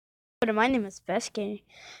My name is Vesky,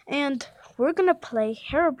 and we're gonna play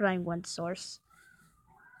Herobrine One Source.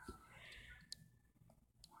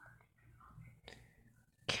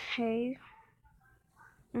 Okay.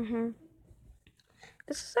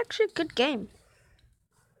 This is actually a good game.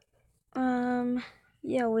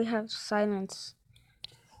 Yeah, we have silence.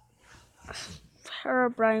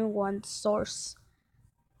 Herobrine One Source.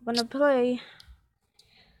 I'm gonna play.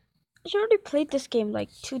 I already played this game like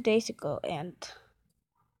 2 days ago, and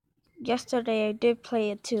yesterday I did play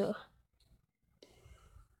it too.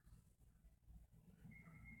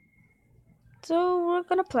 So we're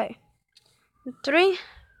gonna play. 3,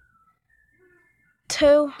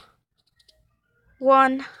 2,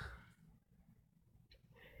 1,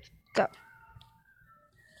 go.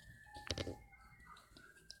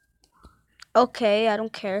 Okay, I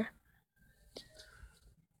don't care.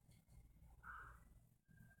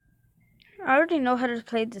 I already know how to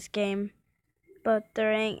play this game, but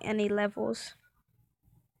there ain't any levels.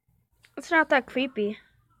 It's not that creepy.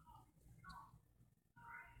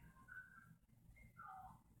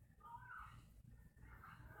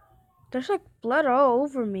 There's like blood all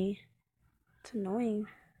over me. It's annoying.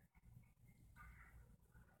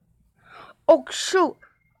 Oh shoot!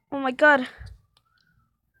 Oh my god.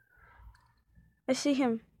 I see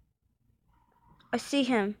him. I see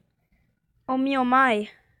him. Oh me oh my.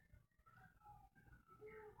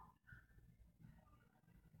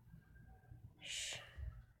 Shh.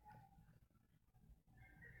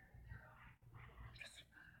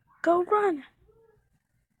 Go run.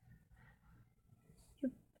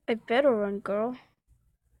 I better run, girl.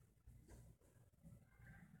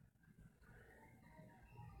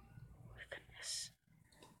 Goodness.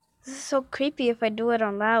 This is so creepy if I do it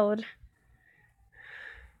on loud.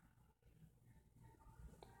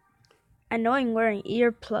 I know I'm wearing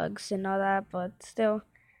earplugs and all that, but still,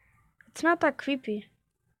 it's not that creepy.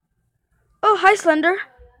 Oh, hi, Slender.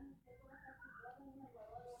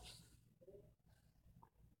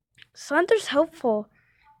 Slender's helpful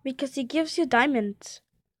because he gives you diamonds.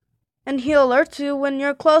 And he alerts you when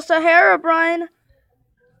you're close to Herobrine.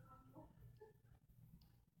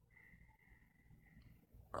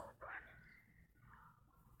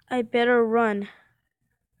 I better run.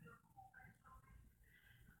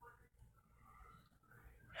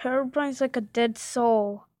 Herobrine's like a dead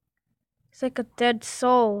soul. It's like a dead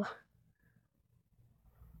soul.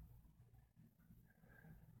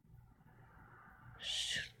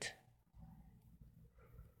 Shoot.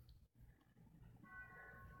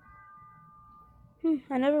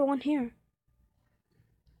 I never went here.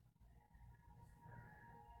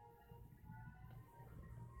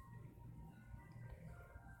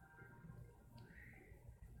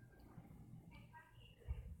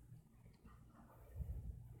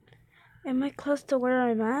 Am I close to where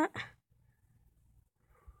I'm at?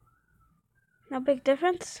 No big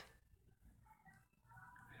difference?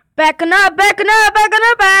 Backing up, backing up, backing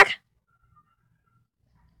up, back!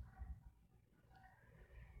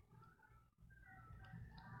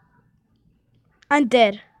 I'm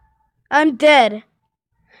dead. I'm dead.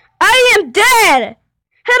 I am dead!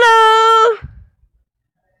 Hello!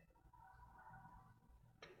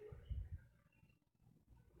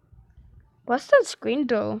 What's that screen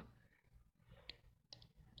though?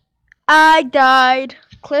 I died.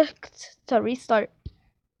 Clicked to restart.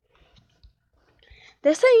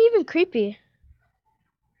 This ain't even creepy.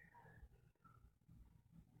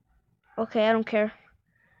 Okay, I don't care.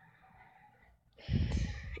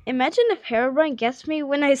 Imagine if Herobrine gets me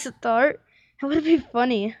when I start. It would be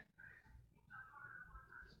funny.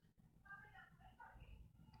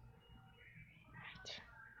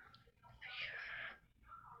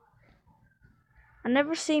 I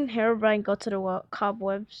never seen Herobrine go to the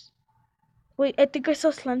cobwebs. Wait, I think I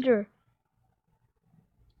saw Slender.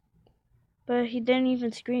 But he didn't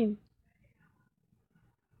even scream.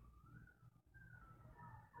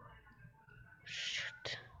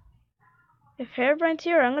 Shoot. If Herobrine's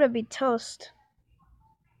here, I'm gonna be toast.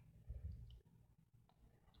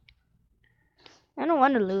 I don't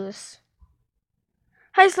want to lose.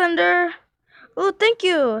 Hi, Slender. Oh, thank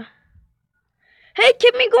you. Hey,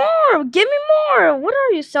 give me more. Give me more. What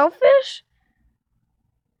are you, selfish?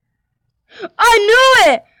 I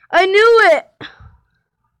knew it. I knew it.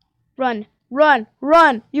 Run, run,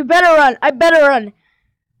 run. You better run. I better run.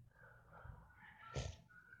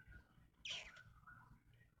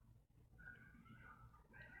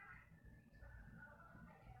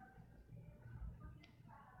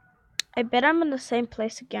 I bet I'm in the same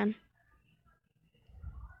place again.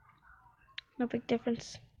 No big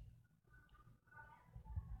difference.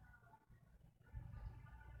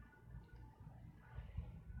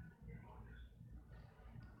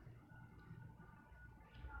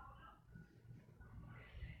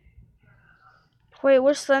 Wait,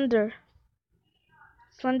 where's Slender?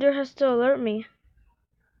 Slender has to alert me.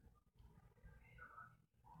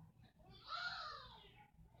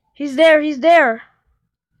 He's there, he's there.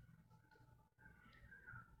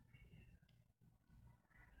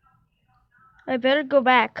 I better go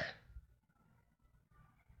back.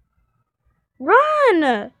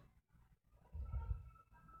 Run!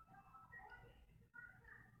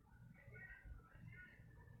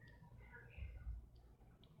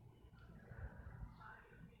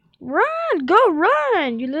 Run! Go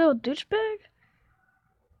run, you little douchebag.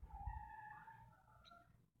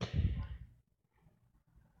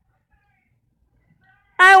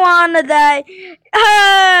 I wanna die.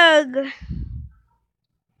 Hug!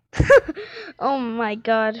 Oh my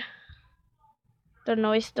god. The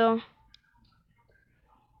noise though.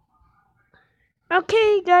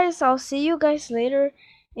 Okay guys, I'll see you guys later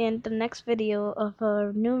in the next video of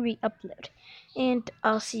a new re-upload. And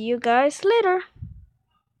I'll see you guys later.